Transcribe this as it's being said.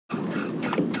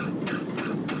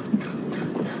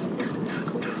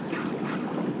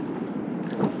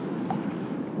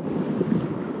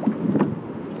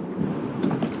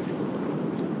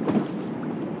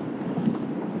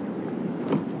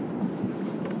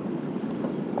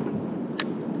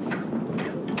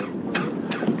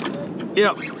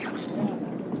Yep.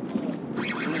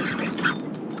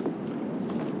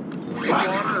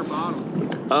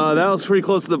 That was pretty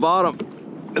close to the bottom.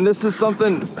 And this is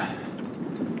something.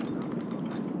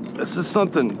 This is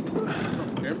something.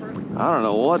 Different? I don't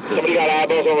know what this. Somebody got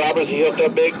eyeballs on Roberts. He hooked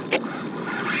up big.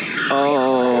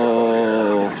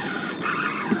 Oh.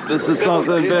 This is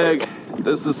something big.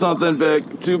 This is something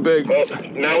big. Too big. Well,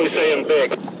 now we say him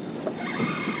big.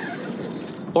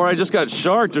 Or I just got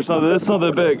sharked or something. This is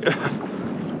something big. You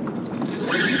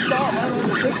saw it right on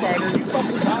the fish finder. You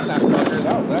fucking caught that fucker.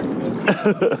 That was excellent.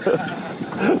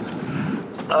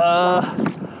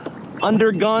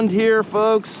 Undergunned here,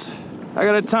 folks. I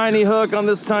got a tiny hook on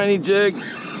this tiny jig.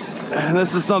 And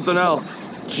this is something else.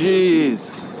 Jeez.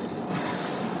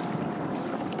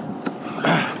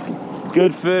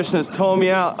 Good fish, and it's towing me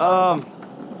out.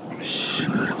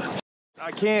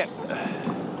 I can't.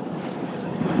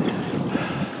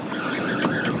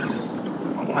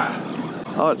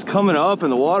 Oh, it's coming up in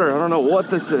the water. I don't know what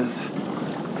this is.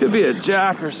 Could be a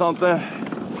jack or something.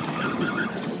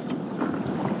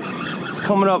 It's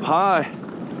coming up high.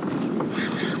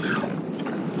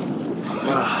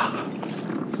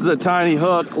 This is a tiny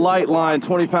hook, light line,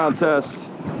 20-pound test.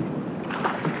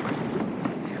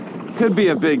 Could be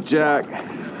a big jack.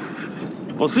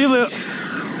 We'll see if it...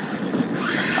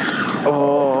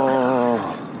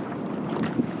 Oh.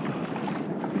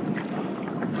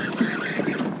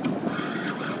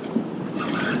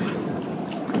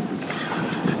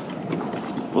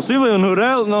 Posible un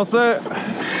jurel, no sé.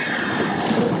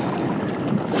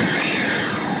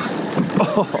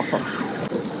 Oh.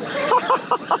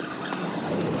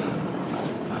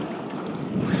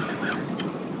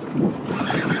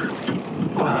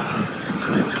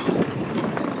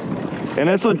 En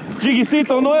eso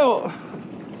jiguicito nuevo.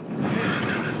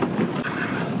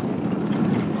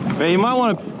 Man, you might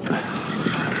want to.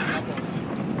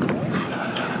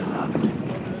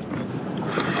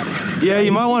 Yeah,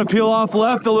 you might want to peel off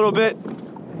left a little bit.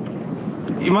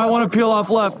 You might want to peel off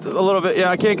left a little bit. Yeah,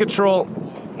 I can't control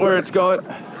where it's going.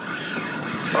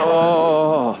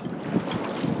 Oh.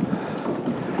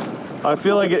 I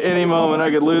feel like at any moment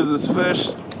I could lose this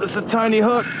fish. It's a tiny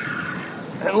hook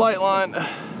and light line.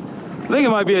 I think it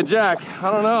might be a jack.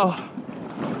 I don't know.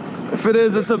 If it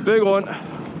is, it's a big one.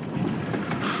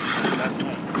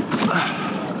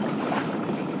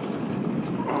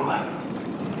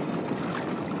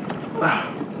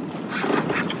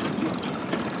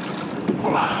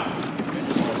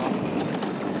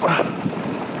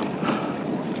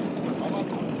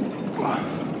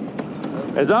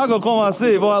 Es algo como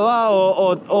así, voilà,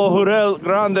 o jurel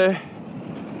grande.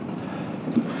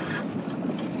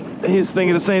 He's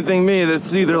thinking the same thing me, that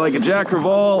it's either like a Jack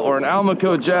Crevalle or an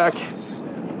Almaco Jack.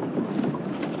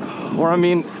 Or I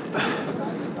mean,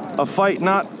 a fight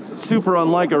not super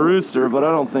unlike a rooster, but I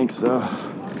don't think so.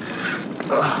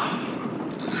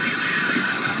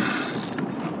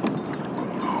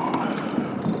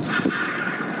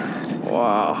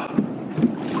 Wow.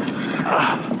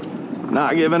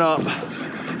 Not giving up.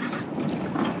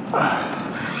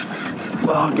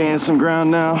 Well, gaining some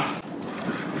ground now.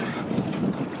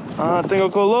 Tengo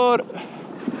color.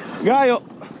 Gallo.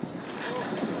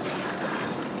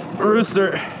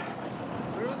 Rooster.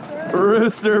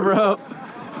 Rooster, bro.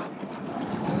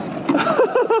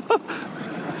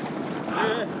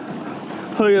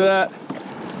 Look at that.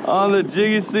 On the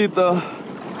jiguicito.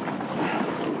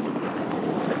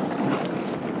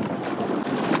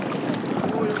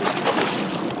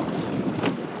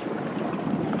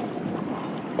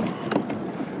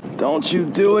 Don't you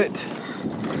do it.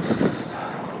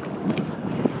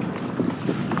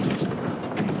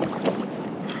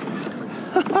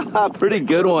 Pretty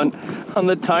good one on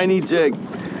the tiny jig.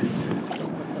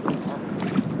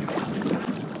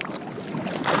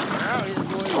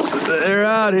 They're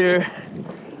out here.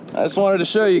 I just wanted to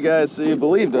show you guys so you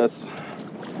believed us.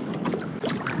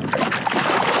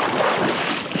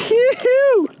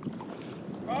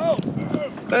 Oh,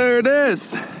 there it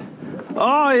is.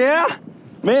 Oh yeah,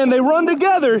 man, they run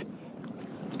together.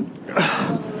 Look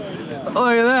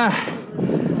at that.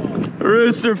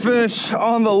 Rooster fish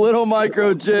on the little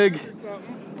micro jig.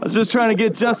 I was just trying to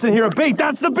get Justin here a bait.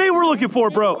 That's the bait we're looking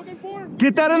for, bro.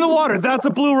 Get that in the water. That's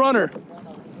a blue runner.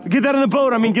 Get that in the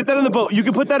boat. I mean, get that in the boat. You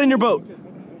can put that in your boat.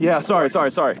 Yeah, sorry.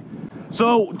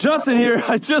 So Justin here,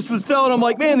 I just was telling him,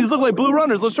 like, man, these look like blue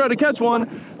runners. Let's try to catch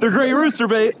one. They're great rooster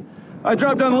bait. I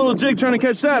dropped down the little jig trying to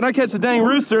catch that, and I catch the dang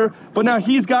rooster. But now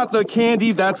he's got the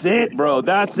candy. That's it, bro.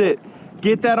 That's it.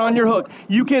 Get that on your hook.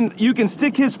 You can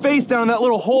stick his face down in that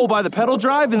little hole by the pedal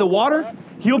drive in the water.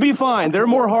 He'll be fine. They're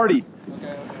more hardy.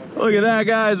 Look at that,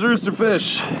 guys. Rooster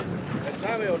fish.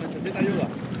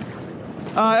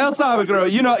 El Salvador,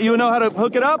 you know how to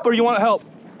hook it up, or you want help?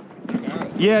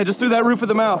 Yeah, just through that roof of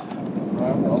the mouth.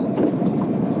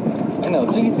 I know,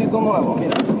 chiquisito nuevo,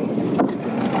 mira.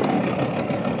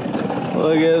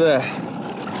 Look at that.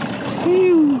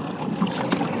 Whew.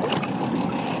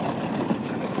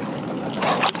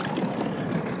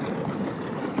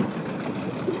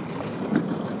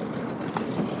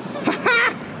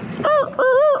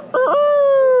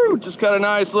 Just got a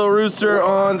nice little rooster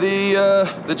on the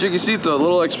jiggycito,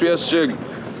 little XPS jig.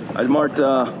 I marked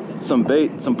some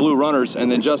bait, some blue runners,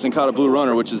 and then Justin caught a blue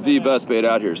runner, which is the best bait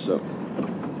out here. So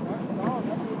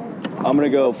I'm gonna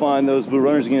go find those blue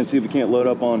runners again and see if we can't load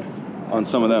up on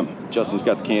some of them. Justin's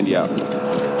got the candy out.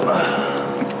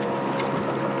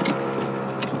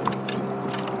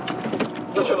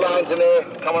 Get your lines in there,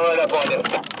 coming right up on you.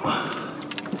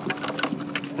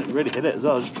 You already hit it as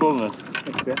well, I was just trolling it.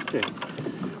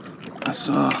 Let's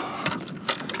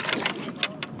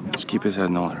just keep his head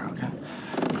in the water, okay?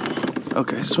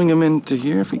 Okay, swing him into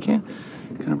here if we can.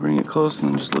 Kind of bring it close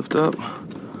and then just lift up.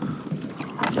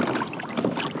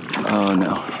 Oh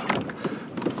no.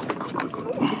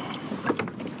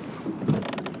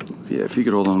 Yeah, if you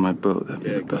could hold on to my boat, that'd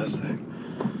be the best thing.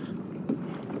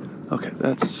 Okay,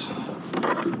 that's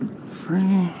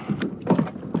free.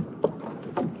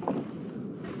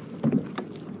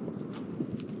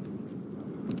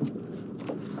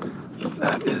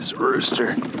 That is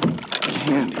rooster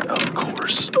candy, of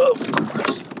course.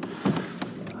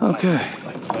 Okay.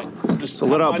 So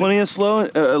let out plenty of slow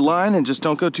line and just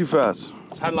don't go too fast.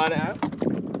 How to line it out?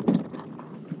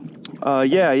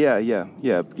 Yeah.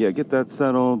 Get that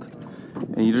settled,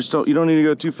 and you don't need to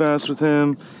go too fast with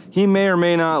him. He may or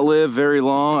may not live very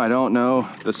long. I don't know.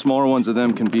 The smaller ones of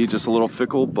them can be just a little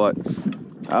fickle, but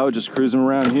I would just cruise him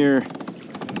around here.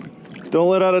 Don't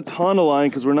let out a ton of line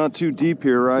because we're not too deep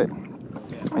here, right?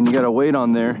 And you got to wait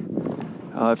on there.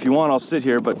 If you want, I'll sit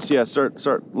here, but yeah, start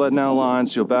letting out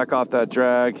lines. You'll back off that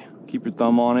drag. Keep your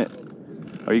thumb on it.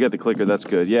 Oh, you got the clicker, that's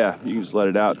good. Yeah, you can just let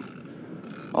it out.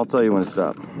 I'll tell you when to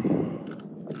stop.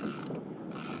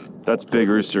 That's big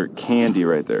rooster candy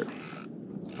right there.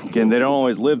 Again, they don't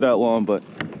always live that long, but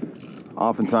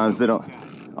oftentimes they don't.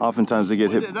 Oftentimes they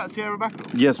get hit. Is that Sierra Rebecca?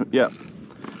 Yes, yeah.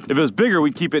 If it was bigger,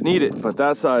 we'd keep it and eat it, but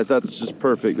that size, that's just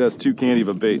perfect. That's too candy of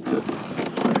a bait to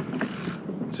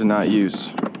not use.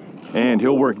 And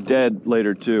he'll work dead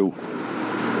later too.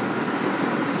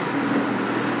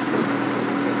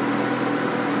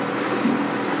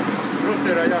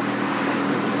 Rooster allá.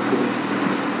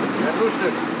 Yeah,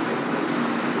 rooster.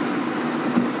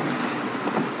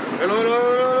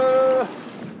 Hello.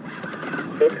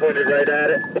 Hook pointed right at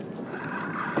it.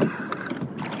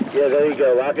 Yeah, there you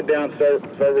go. Lock it down,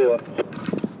 start reeling.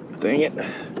 Dang it.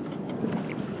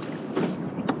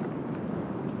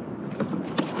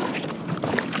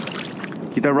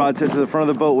 Keep that rod tip to the front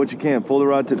of the boat what you can. Pull the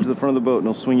rod tip to the front of the boat and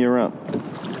it'll swing you around.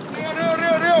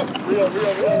 Reel.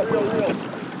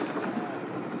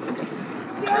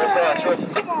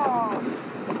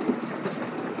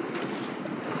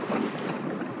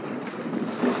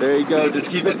 There you go. Just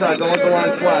keep it tight. Don't let the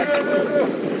line slack.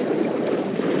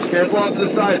 Careful off to the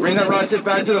side. Bring that rod tip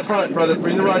back to the front, brother.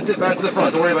 Bring the rod tip back to the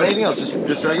front. Don't worry about anything else.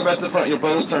 Just drag it back to the front. Your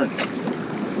boat will turn.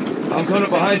 I'm coming up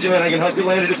behind you and I can help you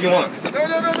land it if you want.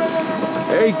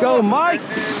 There you go, Mike.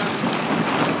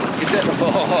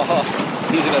 Oh,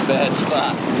 he's in a bad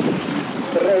spot.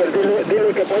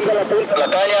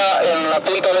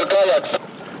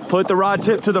 Put the rod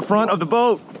tip to the front of the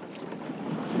boat.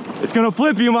 It's gonna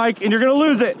flip you, Mike, and you're gonna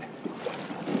lose it.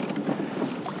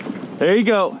 There you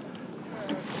go.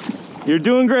 You're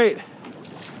doing great.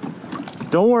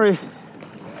 Don't worry.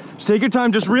 Just take your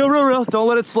time, just reel. Don't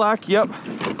let it slack, yep.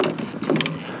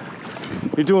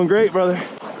 You're doing great, brother.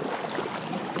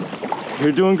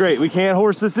 You're doing great. We can't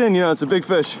horse this in, you know, it's a big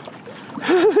fish.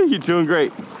 You're doing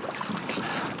great.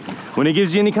 When it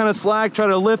gives you any kind of slack, try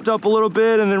to lift up a little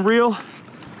bit and then reel.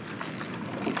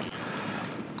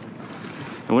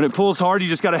 And when it pulls hard, you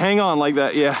just gotta hang on like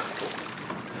that, yeah.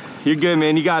 You're good,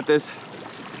 man, you got this.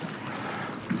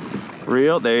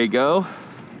 Reel, there you go.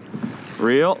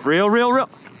 Reel. Reel.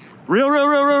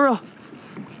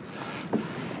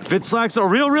 If it slacks, so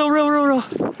reel.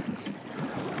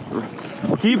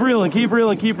 Keep reeling.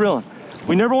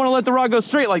 We never wanna let the rod go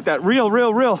straight like that.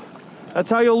 Reel. That's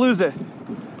how you'll lose it.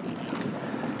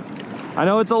 I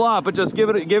know it's a lot, but just give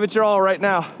it your all right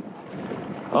now.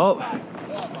 Oh,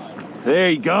 there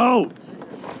you go.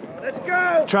 Let's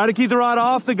go. Try to keep the rod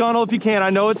off the gunnel if you can. I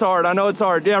know it's hard.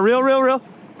 Yeah, reel.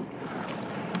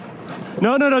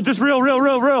 No, just reel. Don't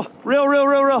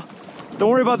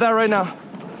worry about that right now.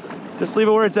 Just leave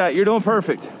it where it's at. You're doing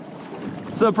perfect.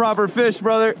 It's a proper fish,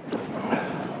 brother.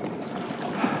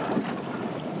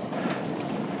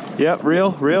 Yep,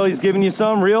 reel, reel. He's giving you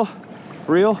some. Reel,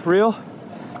 reel, reel.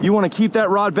 You want to keep that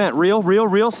rod bent. Reel, reel,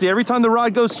 reel. See, every time the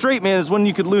rod goes straight, man, is when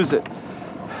you could lose it.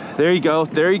 There you go.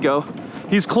 There you go.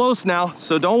 He's close now,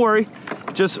 so don't worry.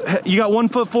 Just, you got 1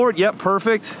 foot forward? Yep,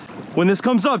 perfect. When this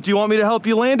comes up, do you want me to help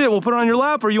you land it? We'll put it on your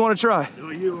lap, or you want to try? No,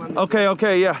 you land it. Okay,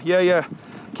 okay, yeah.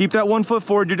 Keep that 1 foot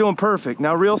forward. You're doing perfect.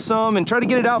 Now reel some and try to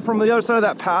get it out from the other side of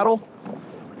that paddle.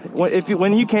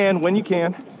 When you can.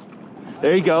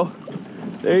 There you go.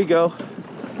 There you go.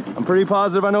 I'm pretty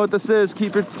positive I know what this is.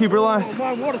 Keep your line. Oh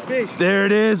man, what a fish. There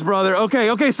it is, brother.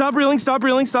 Okay, stop reeling,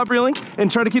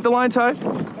 and try to keep the line tight.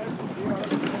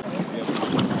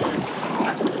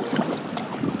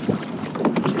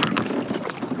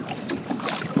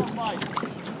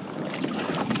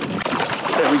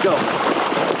 There we go.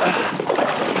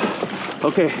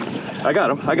 Okay, I got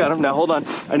him. Now hold on.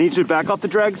 I need you to back off the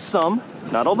drag some,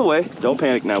 not all the way. Don't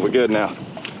panic now. We're good now.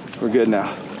 Do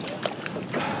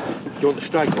you want the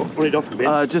strike up? Pull it off a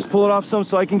bit. Just pull it off some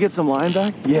so I can get some line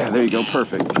back. Yeah, there you go.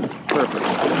 Perfect.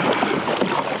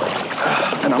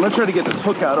 And I'm gonna try to get this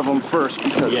hook out of him first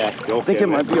because I think it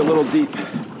might be a little deep.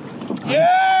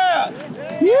 Yeah!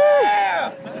 Woo!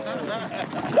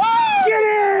 Get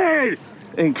it!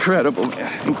 Incredible,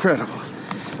 man. Incredible.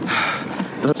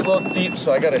 It's a little deep,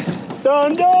 so I gotta.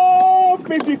 Stand up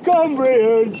if you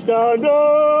Cumbrian. Stand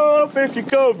up if you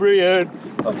Cumbrian.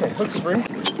 Okay, hook's free.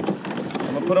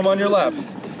 I'm gonna put him on your lap.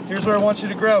 Here's where I want you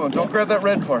to grab him. Don't grab that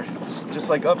red part. Just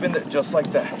like up in there, just like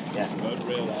that. Yeah.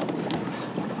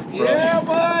 Yeah,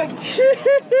 boy.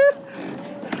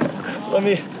 Let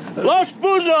me. Los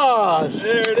Buzzas!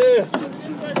 There it is.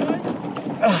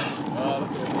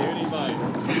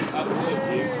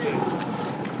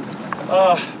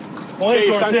 Point it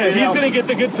towards him. He's gonna get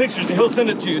the good pictures. He'll send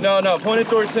it to you. No, point it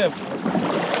towards him.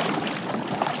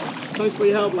 Thanks for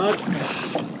your help, lad.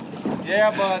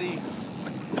 Yeah, buddy.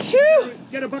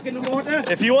 Get a bucket in the water.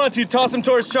 If you want to, toss him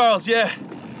towards Charles. Yeah.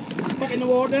 Bucket in the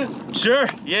water. Sure.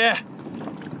 Yeah.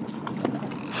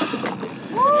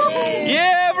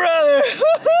 Yeah, brother.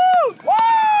 Woo!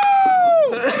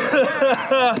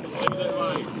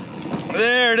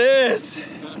 There it is.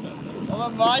 Well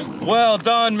done, Mike. Well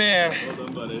done, man. Well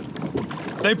done, buddy.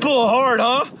 They pull hard,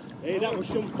 huh? Hey, that was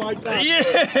some fight back. Yeah.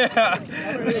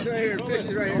 Fish is right here. Fish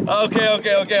is right here. Okay. I'll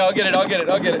get it.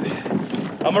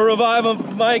 I'm gonna revive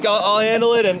him, Mike. I'll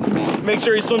handle it and make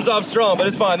sure he swims off strong, but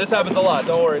it's fine. This happens a lot.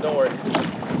 Don't worry.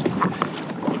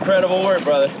 Incredible work,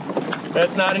 brother.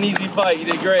 That's not an easy fight. You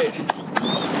did great.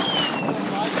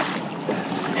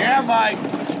 Yeah, Mike.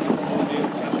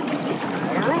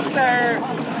 Rooster.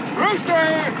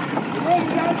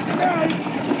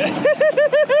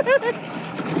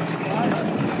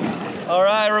 All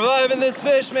right, reviving this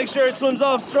fish. Make sure it swims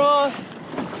off strong.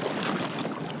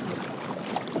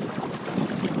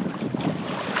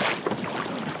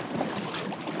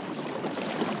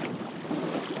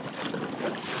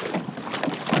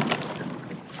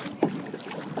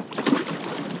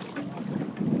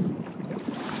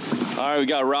 All right, we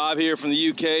got Rob here from the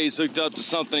UK. He's hooked up to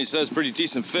something he says pretty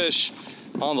decent fish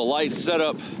on the light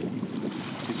setup.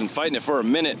 He's been fighting it for a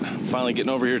minute. Finally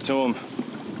getting over here to him.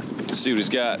 Let's see what he's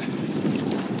got.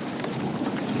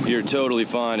 You're totally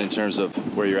fine in terms of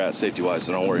where you're at safety-wise,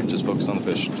 so don't worry. Just focus on the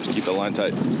fish. Just keep the line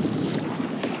tight.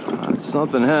 It's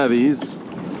something heavy. This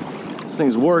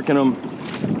thing's working him.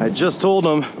 I just told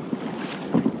him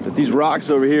that these rocks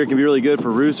over here can be really good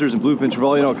for roosters and bluefin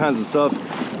trevally and all kinds of stuff.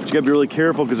 But you gotta be really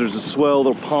careful because there's a swell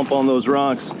that'll pump on those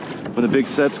rocks when the big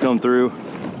sets come through.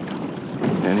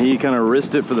 And he kind of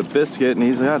risked it for the biscuit, and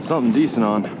he's got something decent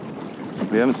on.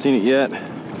 We haven't seen it yet.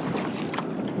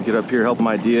 Get up here, help him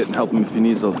ID it, and help him if he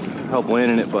needs help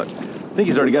landing it. But I think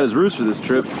he's already got his rooster this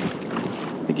trip. I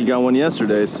think he got one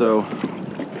yesterday, so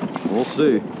we'll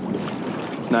see.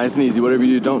 It's nice and easy. Whatever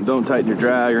you do, don't tighten your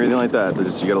drag or anything like that.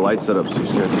 You got a light setup, so you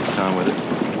just gotta take your time with it.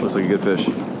 Looks like a good fish.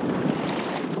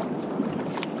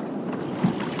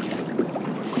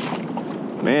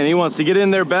 Man, he wants to get in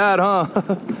there bad, huh?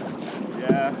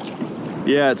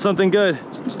 Yeah, it's something good.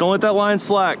 Just don't let that line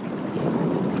slack.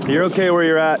 You're okay where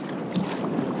you're at.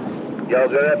 Y'all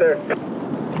good out there?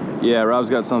 Yeah, Rob's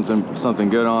got something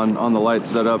good on the light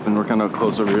setup, and we're kind of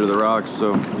close over here to the rocks,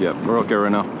 so yeah, we're okay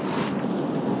right now.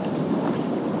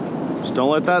 Just don't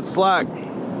let that slack.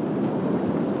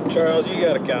 Charles, you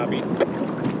got a copy.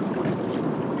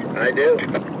 I do.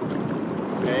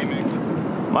 Amen.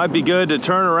 Might be good to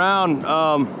turn around.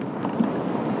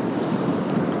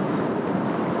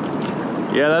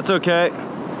 Yeah, that's okay.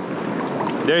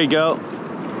 There you go.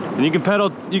 And you can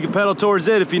pedal towards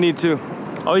it if you need to.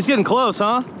 Oh, he's getting close,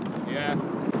 huh? Yeah.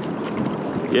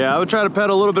 Yeah, I would try to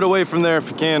pedal a little bit away from there if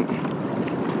you can.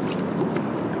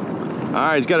 All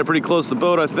right, he's got it pretty close to the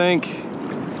boat, I think.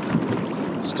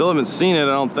 Still haven't seen it, I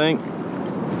don't think.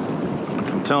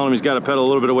 I'm telling him he's got to pedal a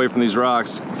little bit away from these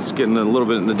rocks. He's getting a little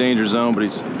bit in the danger zone, but I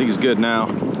think he's good now.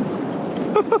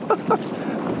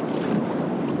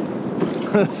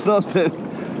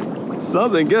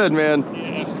 Something good, man.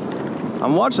 Yeah.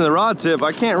 I'm watching the rod tip.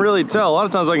 I can't really tell. A lot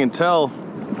of times I can tell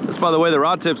just by the way the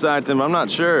rod tip's acting. I'm not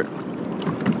sure. You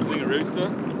think a rooster?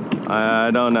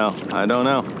 I don't know. I don't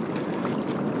know.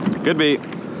 Could be.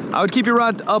 I would keep your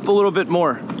rod up a little bit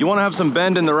more. You want to have some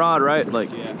bend in the rod, right?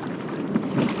 Like, Yeah.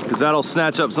 because that'll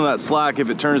snatch up some of that slack if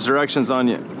it turns directions on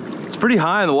you. It's pretty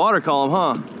high in the water column,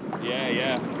 huh? Yeah,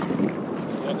 yeah.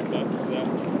 What's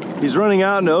that? He's running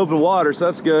out into open water, so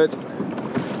that's good.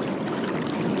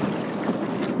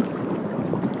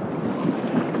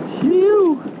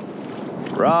 Phew.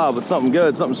 Rob with something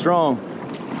good, something strong.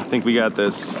 I think we got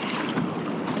this.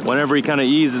 Whenever he kind of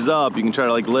eases up, you can try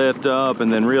to like lift up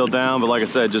and then reel down. But like I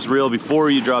said, just reel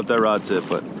before you drop that rod tip.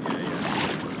 But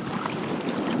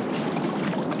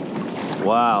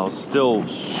wow, still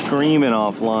screaming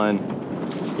offline.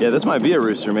 Yeah, this might be a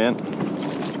rooster, man.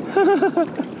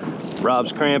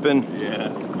 Rob's cramping. Yeah.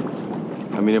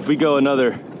 I mean, if we go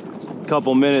another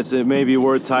couple minutes, it may be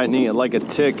worth tightening it like a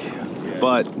tick. Yeah.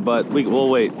 But we'll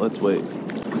wait. Let's wait.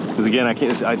 Because again, I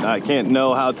can't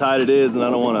know how tight it is, and I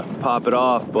don't want to pop it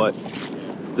off. But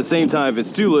at the same time, if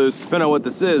it's too loose, depending on what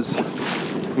this is,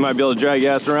 you might be able to drag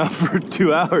your ass around for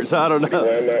 2 hours. I don't know.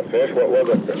 that fish, what was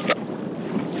it?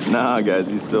 Nah, guys,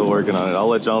 he's still working on it. I'll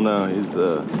let y'all know. He's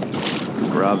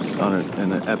Rob's on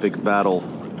an epic battle.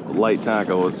 Light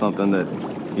tackle is something that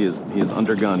he is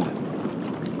undergunned.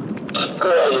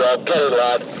 Good, Rob. Get it,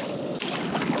 lad.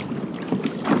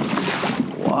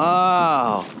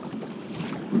 Wow.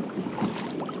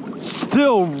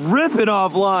 Still ripping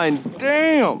offline.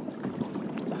 Damn.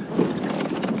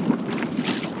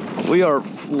 We are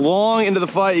long into the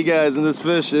fight, you guys, and this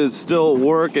fish is still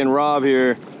working. Rob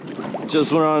here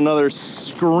just went on another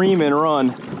screaming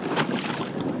run.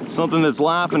 Something that's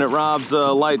laughing at Rob's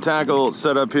light tackle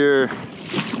setup here.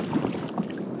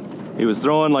 He was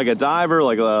throwing like a diver,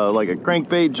 like a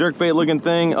crankbait, jerkbait looking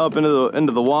thing up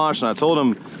into the wash, and I told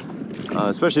him,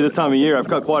 especially this time of year, I've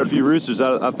caught quite a few roosters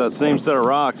out of that same set of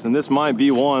rocks, and this might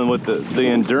be one with the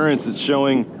endurance it's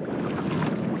showing.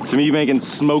 To me, making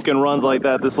smoking runs like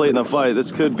that this late in the fight,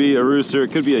 this could be a rooster.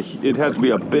 It could be it'd have to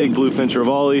be a big bluefin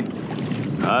trevally.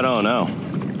 I don't know.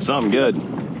 Something good.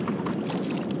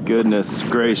 Goodness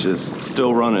gracious,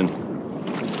 still running.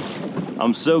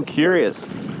 I'm so curious.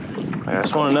 I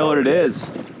just want to know what it is.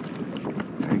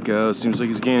 There he goes. Seems like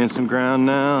he's gaining some ground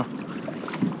now.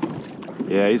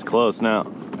 Yeah, he's close now.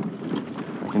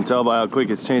 I can tell by how quick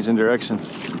it's changing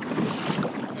directions.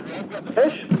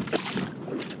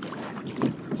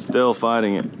 Still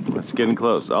fighting it. It's getting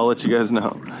close. I'll let you guys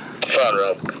know. Come on,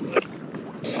 Rob.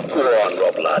 Go on,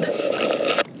 Rob, lad.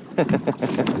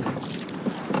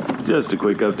 Just a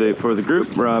quick update for the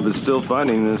group. Rob is still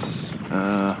fighting this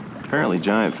apparently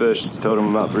giant fish. It's towed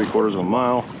him about 3/4 of a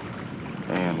mile,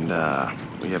 and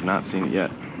we have not seen it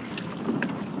yet.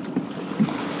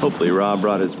 Hopefully Rob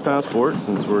brought his passport,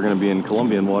 since we're going to be in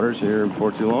Colombian waters here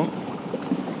before too long.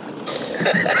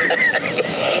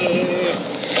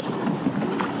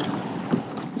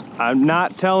 I'm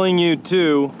not telling you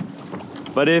to,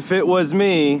 but if it was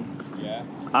me, Yeah.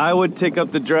 I would take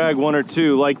up the drag 1 or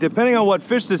 2. Like, depending on what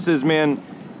fish this is, man,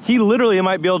 he literally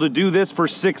might be able to do this for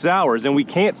 6 hours, and we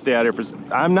can't stay out here for,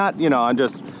 I'm not, you know, I'm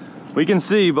just, we can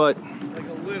see, but Like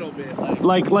a little bit.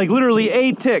 like literally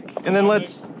a tick, and then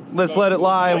let's let it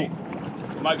lie. Right.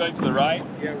 Am I going to the right?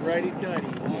 Yeah, righty tighty.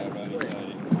 Yeah, righty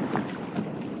tighty.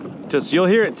 Just, you'll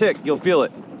hear it tick, you'll feel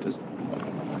it. Just,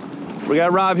 we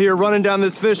got Rob here running down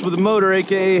this fish with a motor,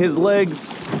 AKA his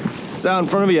legs. It's out in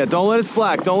front of you. Don't let it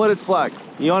slack, don't let it slack.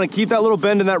 You want to keep that little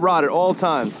bend in that rod at all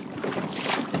times.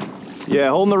 Yeah,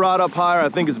 holding the rod up higher I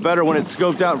think is better when it's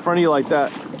scoped out in front of you like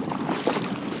that.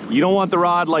 You don't want the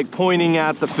rod like pointing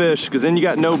at the fish, because then you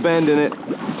got no bend in it.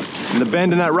 And the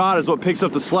bend in that rod is what picks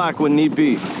up the slack when need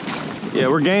be. Yeah,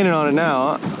 we're gaining on it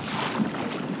now, huh?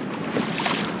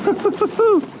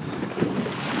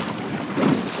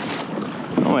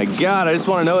 Oh my God, I just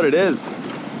want to know what it is.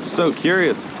 I'm so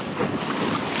curious.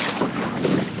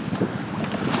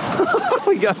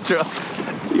 We got drunk.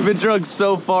 You've been drunk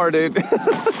so far, dude.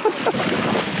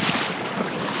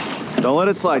 Don't let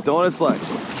it slack, don't let it slack.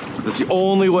 That's the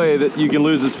only way that you can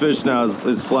lose this fish now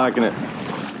is slacking it.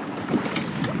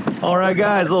 All right,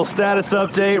 guys, little status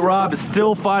update. Rob is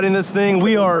still fighting this thing.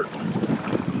 We're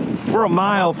a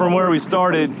mile from where we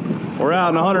started. We're out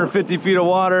in 150 feet of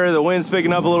water. The wind's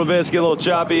picking up a little bit. It's getting a little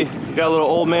choppy. Got a little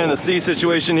old man in the sea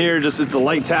situation here. Just it's a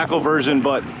light tackle version,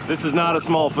 but this is not a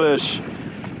small fish.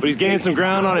 But he's gaining some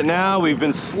ground on it now. We've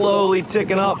been slowly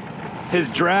ticking up his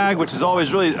drag, which is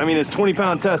always really, I mean, his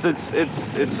 20-pound test.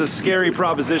 It's a scary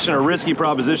proposition, a risky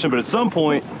proposition. But at some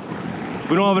point,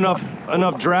 if we don't have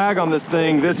enough drag on this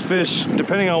thing, this fish,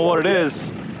 depending on what it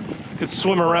is, could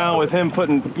swim around with him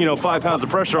putting 5 pounds of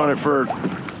pressure on it for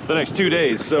the next 2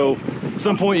 days. So at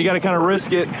some point you got to kind of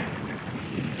risk it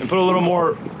and put a little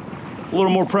more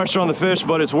pressure on the fish,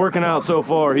 but it's working out so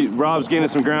far. Rob's gaining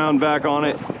some ground back on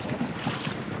it,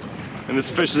 and this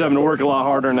fish is having to work a lot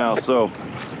harder now. So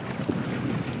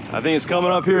I think it's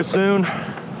coming up here soon.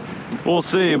 We'll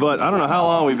see, but I don't know how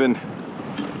long we've been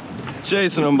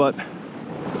chasing him, but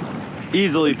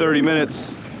easily 30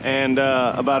 minutes and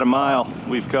about a mile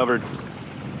we've covered.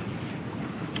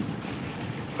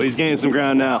 But he's gaining some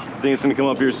ground now. I think it's gonna come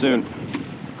up here soon.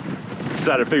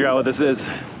 Decided to figure out what this is.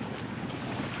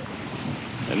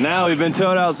 And now we've been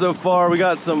towed out so far. We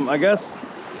got some, I guess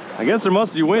there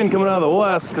must be wind coming out of the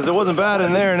west, because it wasn't bad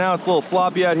in there. Now it's a little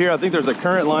sloppy out here. I think there's a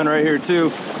current line right here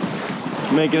too,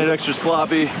 making it extra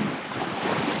sloppy.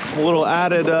 A little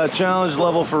added challenge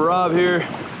level for Rob here.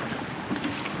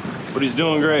 But he's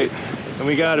doing great. And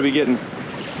we gotta be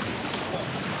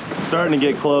starting to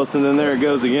get close, and then there it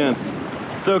goes again.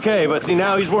 It's okay, but see,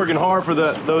 now he's working hard for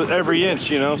those every inch,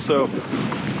 so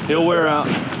he'll wear out.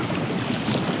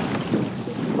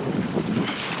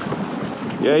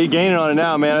 Yeah, he's gaining on it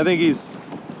now, man. I think he's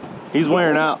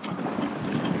wearing out.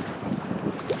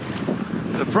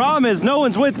 The problem is no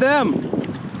one's with them.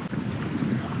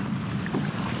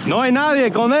 No hay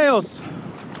nadie con ellos.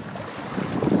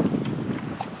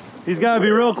 He's got to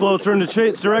be real close for him to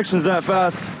change directions that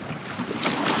fast.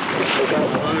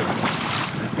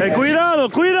 Hey, cuidado,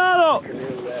 cuidado!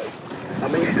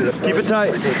 Keep it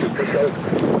tight.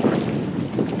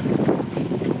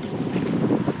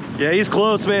 Yeah, he's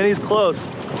close, man, he's close.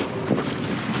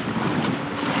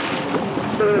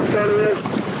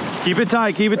 Keep it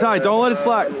tight, don't let it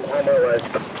slack.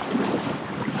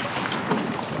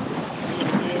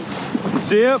 You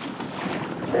see him?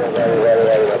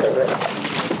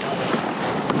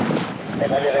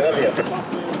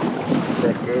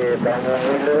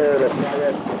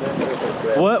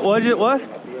 What? I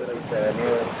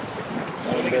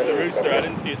think it's a rooster. I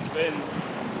didn't see its fin.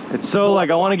 It's so I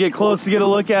want to get close to get a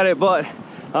look at it, but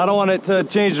I don't want it to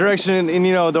change direction and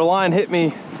the line hit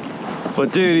me.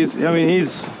 But dude,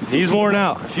 he's worn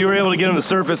out. If you were able to get him to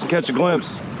surface and catch a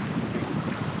glimpse.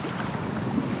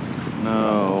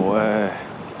 No way.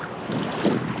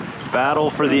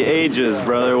 Battle for the ages,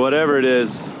 brother, whatever it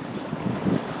is.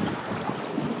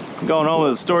 I'm going home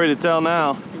with a story to tell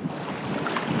now.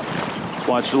 Just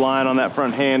watch the line on that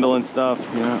front handle and stuff,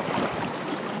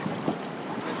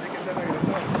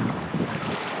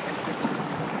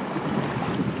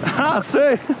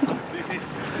 See?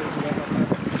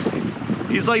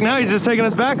 He's like, now he's just taking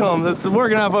us back home. This is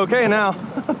working out okay now.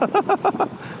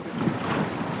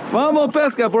 Vamos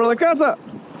pesca por la casa.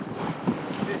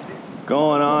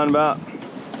 Going on about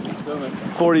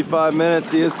 45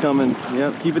 minutes. He is coming.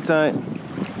 Yep, keep it tight.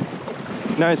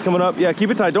 Now he's coming up. Yeah, keep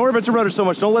it tight. Don't worry about your rudder so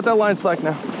much. Don't let that line slack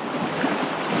now.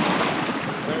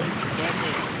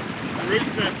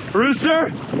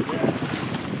 Rooster?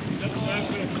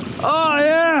 Oh,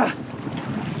 yeah!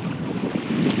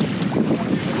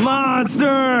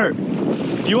 Monster!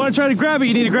 If you want to try to grab it,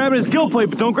 you need to grab it his gill plate,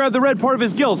 but don't grab the red part of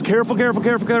his gills. Careful, careful,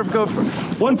 careful, careful. Go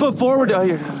 1 foot forward. Oh,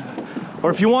 yeah. Or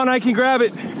if you want, I can grab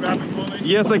it. Can you grab it for me?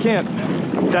 Yes, I can.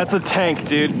 That's a tank,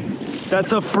 dude.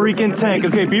 That's a freaking tank.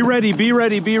 Okay, be ready, be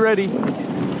ready, be ready.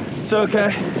 It's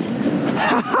okay.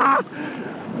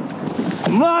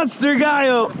 Monster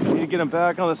gallo! Need to get him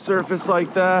back on the surface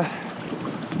like that.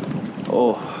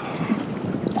 Oh.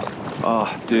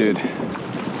 Oh, dude.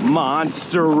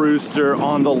 Monster rooster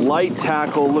on the light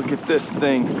tackle. Look at this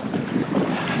thing.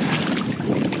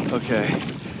 Okay.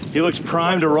 He looks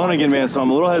primed to run again, man, so I'm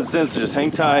a little hesitant, so just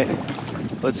hang tight.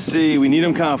 Let's see. We need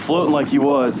him kind of floating like he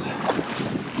was.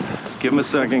 Give him a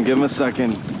second, give him a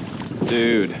second.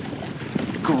 Dude.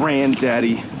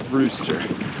 Granddaddy rooster.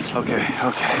 Okay,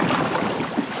 okay.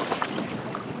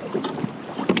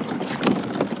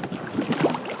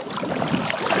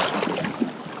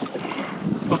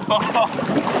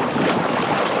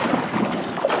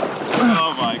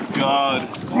 Oh my God.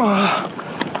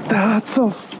 That's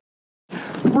a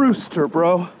rooster,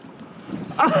 bro. Look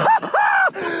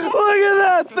at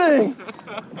that thing.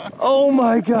 Oh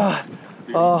my God.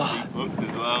 Oh,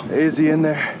 is he in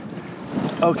there?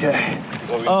 Okay.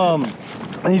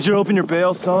 I need you to open your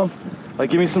bail some. Like,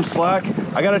 give me some slack.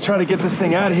 I gotta try to get this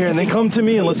thing out of here, and then come to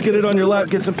me and let's get it on your lap,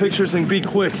 get some pictures, and be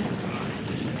quick.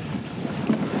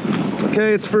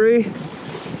 Okay, it's free.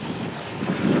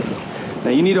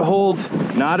 Now you need to hold,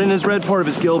 not in his red part of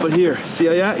his gill, but here. See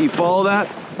how you follow that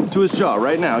to his jaw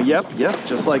right now. Yep,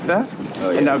 just like that. Oh,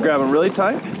 yeah. And now grab him really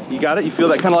tight. You got it? You feel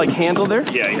that kind of like handle there?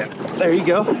 Yeah. There you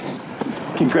go.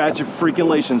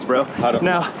 Congratulations, bro.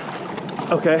 Now,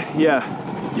 okay,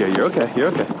 yeah, you're okay,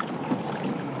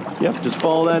 Yep, just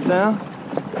follow that down.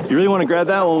 You really want to grab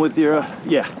that one with your,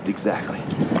 yeah, exactly.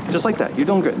 Just like that, you're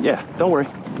doing good. Yeah, don't worry.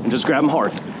 And just grab him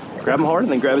hard. Grab him hard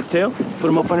and then grab his tail, put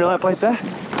him up on your lap like that.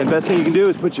 And best thing you can do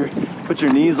is put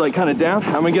your knees like kind of down.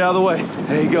 I'm gonna get out of the way.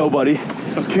 There you go, buddy.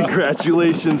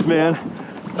 Congratulations, man.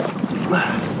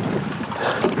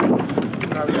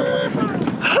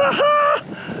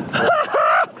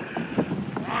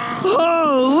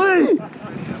 Holy!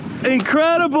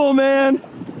 Incredible, man.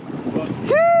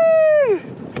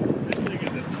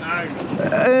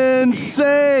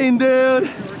 Insane, dude.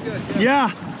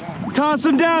 Yeah. Toss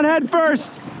him down head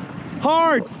first.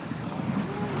 Hard.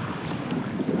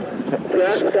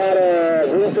 Just got a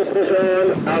rooster fish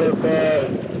on out of front.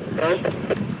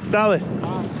 Dale.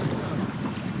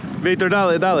 Víctor,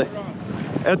 dale.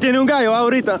 Él tiene un gallo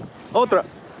ahorita. Otra.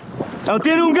 Él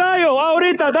tiene un gallo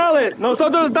ahorita, dale.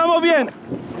 Nosotros estamos bien.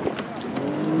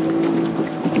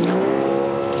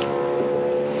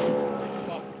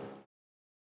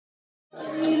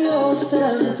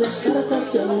 Tus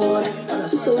cartas de amor a la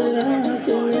soledad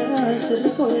que me hace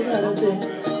recordarte.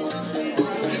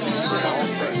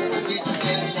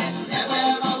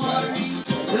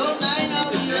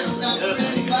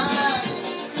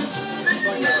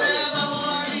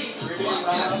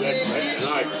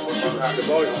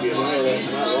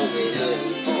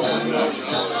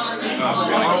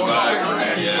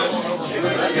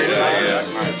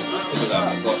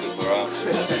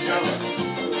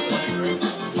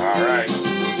 All right.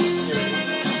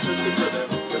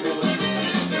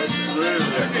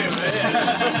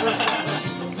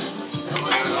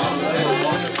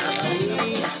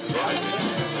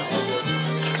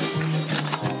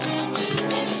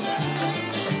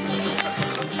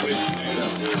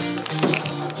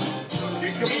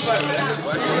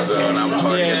 I'm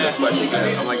going to get this question,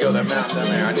 guys. I'm going to go that mountain down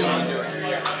there. I didn't want to do it.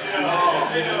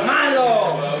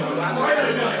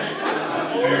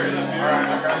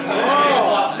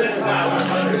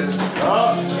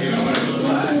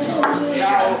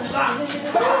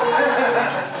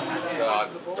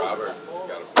 Robert.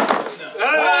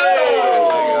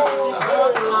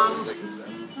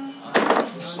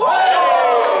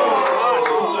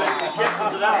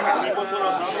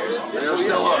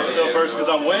 Still first because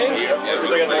I'm winning?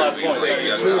 Because I got the last point.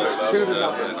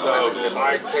 2-0. So if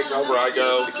I take over, I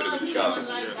go.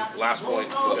 Last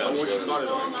point.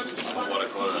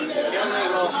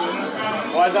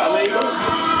 Why is that legal?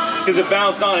 Because it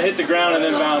bounced on, it hit the ground and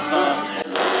then bounced on.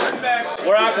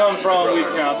 Where I come from, we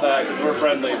count that because we're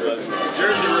friendly. But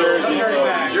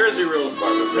Jersey rules.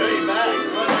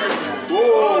 Whoa!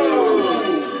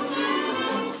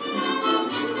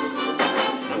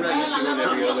 I'm not used to doing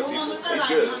every other people. He's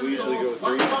good. We usually go with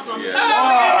 3. Yeah.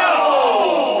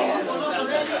 Oh!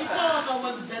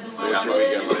 So that's why we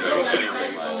get anything.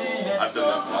 I've done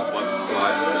that once in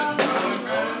life.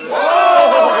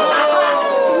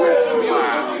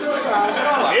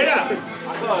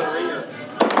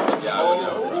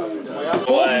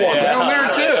 Both one down there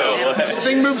too. The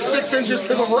thing moves 6 inches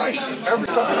to the right every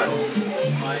time.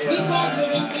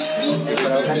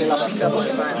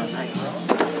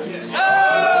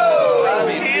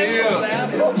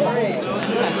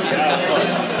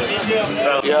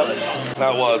 Yep,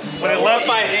 that was. When it left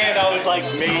my hand, I was like,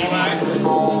 maybe.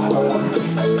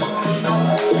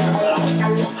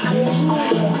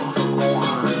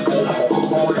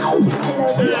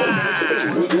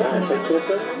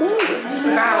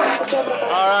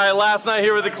 All right, last night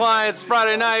here with the clients,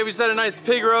 Friday night, we just had a nice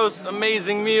pig roast,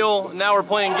 amazing meal. Now we're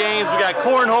playing games. We got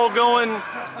cornhole going,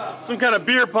 some kind of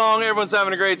beer pong. Everyone's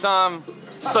having a great time.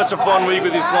 Such a fun week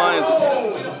with these clients.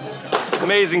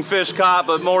 Amazing fish caught,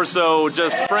 but more so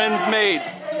just friends made.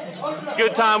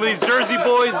 Good time with these Jersey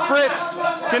boys, Brits,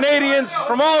 Canadians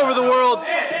from all over the world.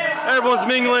 Everyone's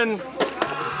mingling.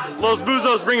 Los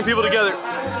Buzos bringing people together.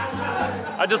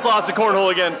 I just lost a cornhole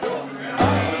again.